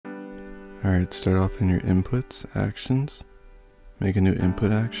Alright, start off in your inputs, actions, make a new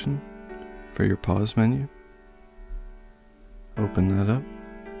input action for your pause menu, open that up,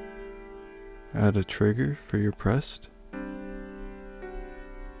 add a trigger for your pressed,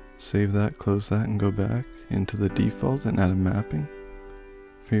 save that, close that, and go back into the default and add a mapping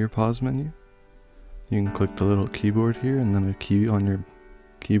for your pause menu. You can click the little keyboard here and then a key on your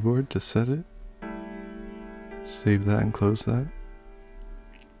keyboard to set it. Save that and close that.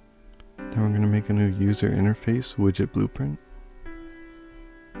 Then we're going to make a new user interface widget blueprint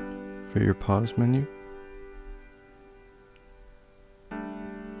for your pause menu.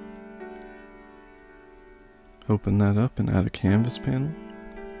 Open that up and add a canvas panel.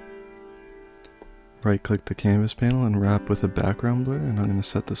 Right click the canvas panel and wrap with a background blur, and I'm going to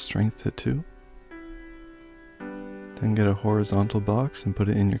set the strength to 2. Then get a horizontal box and put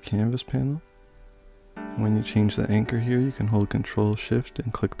it in your canvas panel. When you change the anchor here, you can hold Control Shift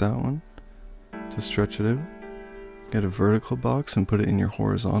and click that one to stretch it out. Get a vertical box and put it in your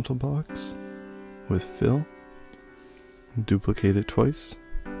horizontal box with fill. Duplicate it twice.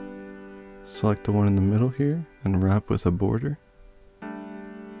 Select the one in the middle here and wrap with a border.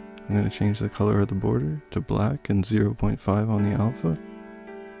 I'm going to change the color of the border to black and 0.5 on the alpha.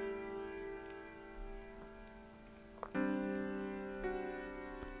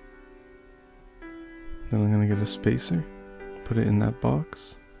 Then I'm going to get a spacer, put it in that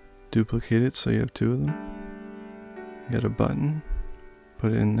box, duplicate it so you have 2 of them. Get a button,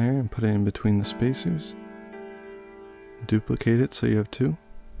 put it in there and put it in between the spacers. Duplicate it so you have 2.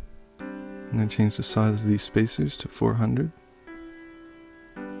 I'm going to change the size of these spacers to 400.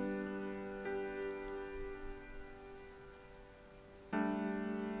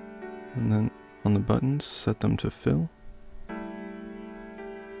 And then on the buttons, set them to fill.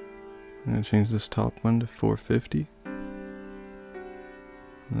 I'm going to change this top one to 450. And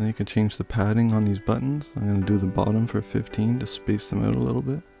then you can change the padding on these buttons. I'm going to do the bottom for 15 to space them out a little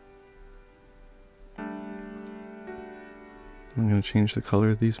bit. I'm going to change the color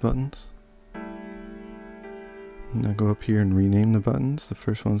of these buttons. Now go up here and rename the buttons. The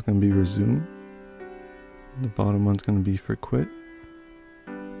first one's going to be resume. The bottom one's going to be for quit.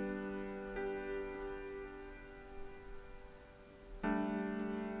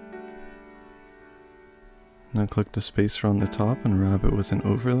 Now click the spacer on the top and wrap it with an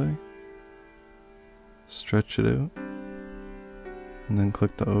overlay. Stretch it out. And then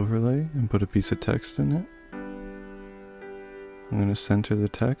click the overlay and put a piece of text in it. I'm going to center the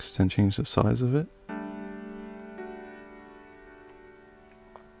text and change the size of it.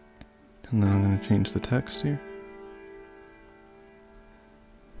 And then I'm going to change the text here.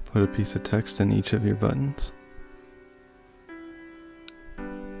 Put a piece of text in each of your buttons.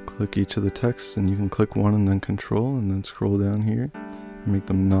 Click each of the texts, and you can click one and then Control and then scroll down here and make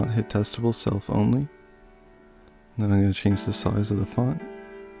them not hit testable, self only. And then I'm going to change the size of the font.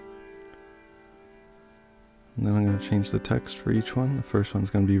 And then I'm going to change the text for each one. The first one's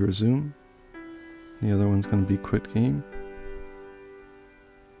going to be resume. The other one's going to be quit game.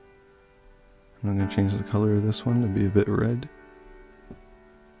 And I'm going to change the color of this one to be a bit red.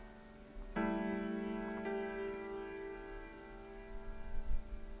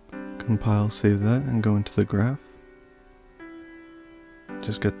 Compile, save that, and go into the graph.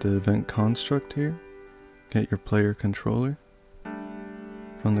 Just get the event construct here. Get your player controller.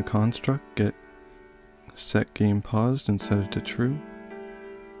 From the construct, get set game paused and set it to true.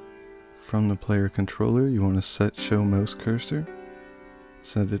 From the player controller, you want to set show mouse cursor.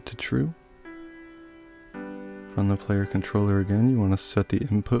 Set it to true. From the player controller again, you want to set the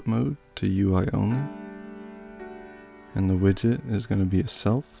input mode to UI only. And the widget is going to be a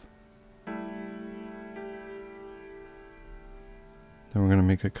self. Then we're going to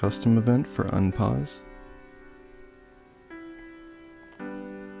make a custom event for unpause.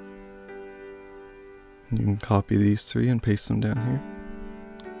 You can copy these 3 and paste them down here.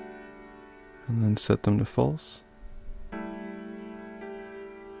 And then set them to false.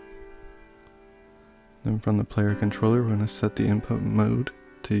 Then from the player controller, we're going to set the input mode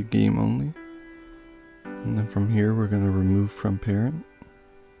to game only. And then from here, we're going to remove from parent.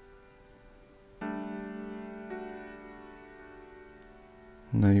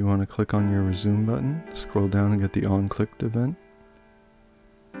 Now you want to click on your resume button, scroll down and get the on-clicked event.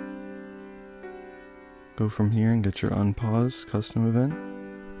 Go from here and get your unpause custom event.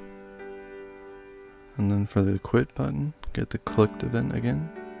 And then for the quit button, get the clicked event again.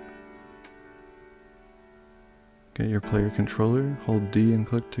 Get your player controller, hold D and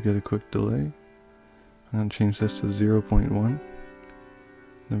click to get a quick delay. I'm going to change this to 0.1.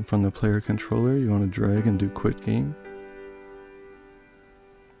 Then from the player controller, you want to drag and do quit game.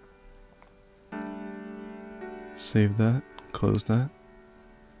 Save that, close that.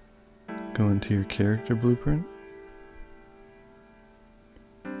 Go into your character blueprint.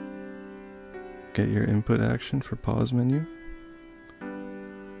 Get your input action for pause menu.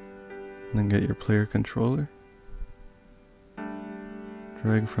 And then get your player controller.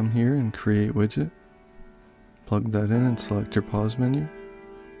 Drag from here and create widget. Plug that in and select your pause menu.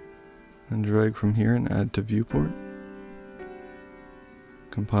 And drag from here and add to viewport.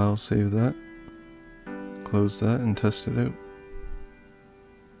 Compile, save that. Close that and test it out.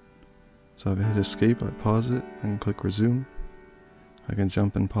 So if I hit escape, I pause it, I can click resume. I can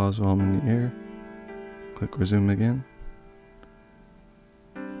jump and pause while I'm in the air. Click resume again.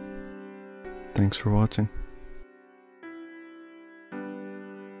 Thanks for watching.